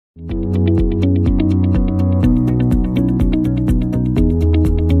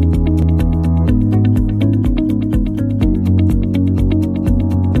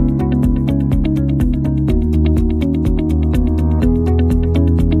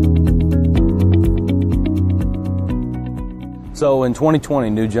So in 2020,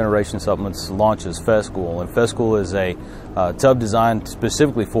 New Generation Supplements launches FesCool, and FesCool is a tub designed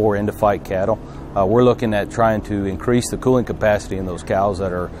specifically for end-of-fight cattle. We're looking at trying to increase the cooling capacity in those cows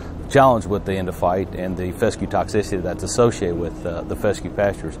that are challenged with the end-of-fight and the fescue toxicity that's associated with the fescue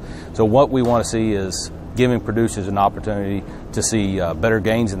pastures. So what we want to see is giving producers an opportunity to see better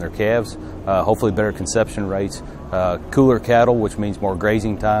gains in their calves, hopefully better conception rates, cooler cattle, which means more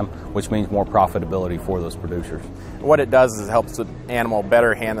grazing time, which means more profitability for those producers. What it does is it helps the animal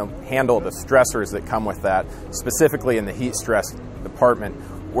better handle the stressors that come with that, specifically in the heat stress department.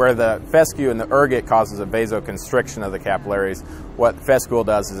 Where the fescue and the ergot causes a vasoconstriction of the capillaries, what FesCool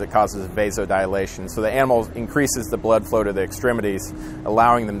does is it causes vasodilation. So the animal increases the blood flow to the extremities,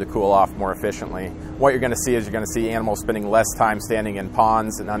 allowing them to cool off more efficiently. What you're going to see is you're going to see animals spending less time standing in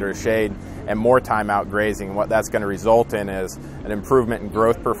ponds and under shade and more time out grazing. And what that's going to result in is an improvement in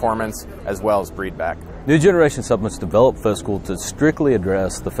growth performance as well as breed back. New Generation Supplements developed FesCool to strictly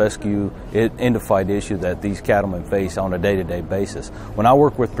address the fescue end-of-fight issue that these cattlemen face on a day-to-day basis. When I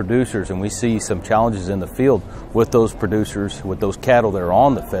work with producers and we see some challenges in the field with those producers, with those cattle that are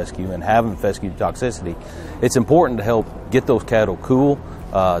on the fescue and having fescue toxicity, it's important to help get those cattle cool,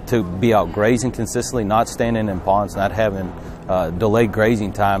 to be out grazing consistently, not standing in ponds, not having delayed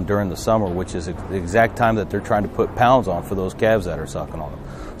grazing time during the summer, which is the exact time that they're trying to put pounds on for those calves that are sucking on them.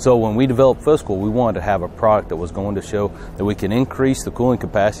 So when we developed FesCool, we wanted to have a product that was going to show that we can increase the cooling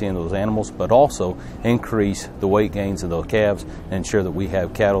capacity in those animals, but also increase the weight gains of those calves and ensure that we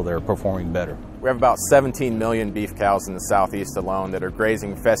have cattle that are performing better. We have about 17 million beef cows in the southeast alone that are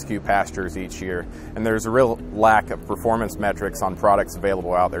grazing fescue pastures each year, and there's a real lack of performance metrics on products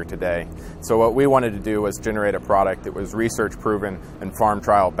available out there today. So what we wanted to do was generate a product that was research proven and farm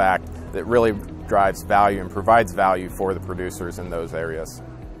trial backed that really drives value and provides value for the producers in those areas.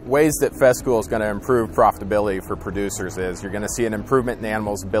 Ways that FesCool is going to improve profitability for producers is you're going to see an improvement in the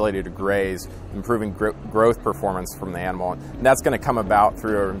animal's ability to graze, improving growth performance from the animal. And that's going to come about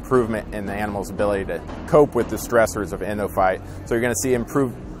through an improvement in the animal's ability to cope with the stressors of end-of-fight. So you're going to see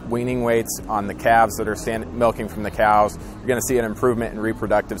improved weaning weights on the calves that are milking from the cows. You're going to see an improvement in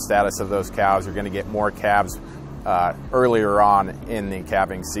reproductive status of those cows. You're going to get more calves earlier on in the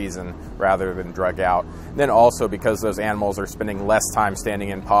calving season rather than drug out. Then also, because those animals are spending less time standing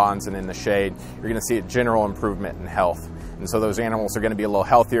in ponds and in the shade, you're going to see a general improvement in health. And so those animals are going to be a little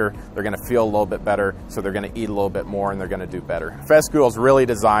healthier, they're going to feel a little bit better, so they're going to eat a little bit more and they're going to do better. FesCool is really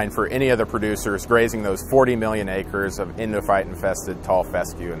designed for any of the producers grazing those 40 million acres of end-of-fight infested tall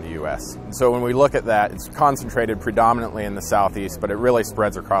fescue in the U.S. And so when we look at that, it's concentrated predominantly in the southeast, but it really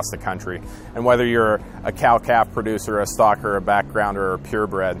spreads across the country. And whether you're a cow-calf producer, a stocker, a backgrounder, or a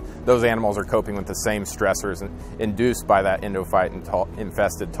purebred, those animals are coping with the same stressors induced by that end-of-fight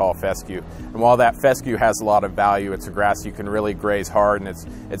infested tall fescue. And while that fescue has a lot of value, it's a grass you can really graze hard, and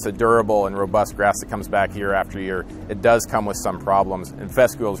it's a durable and robust grass that comes back year after year. It does come with some problems, and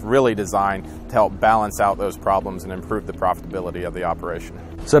FesCool is really designed to help balance out those problems and improve the profitability of the operation.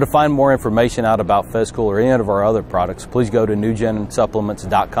 So to find more information out about FesCool or any of our other products, please go to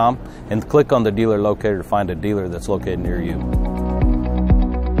newgensupplements.com and click on the dealer locator to find a dealer that's located near you.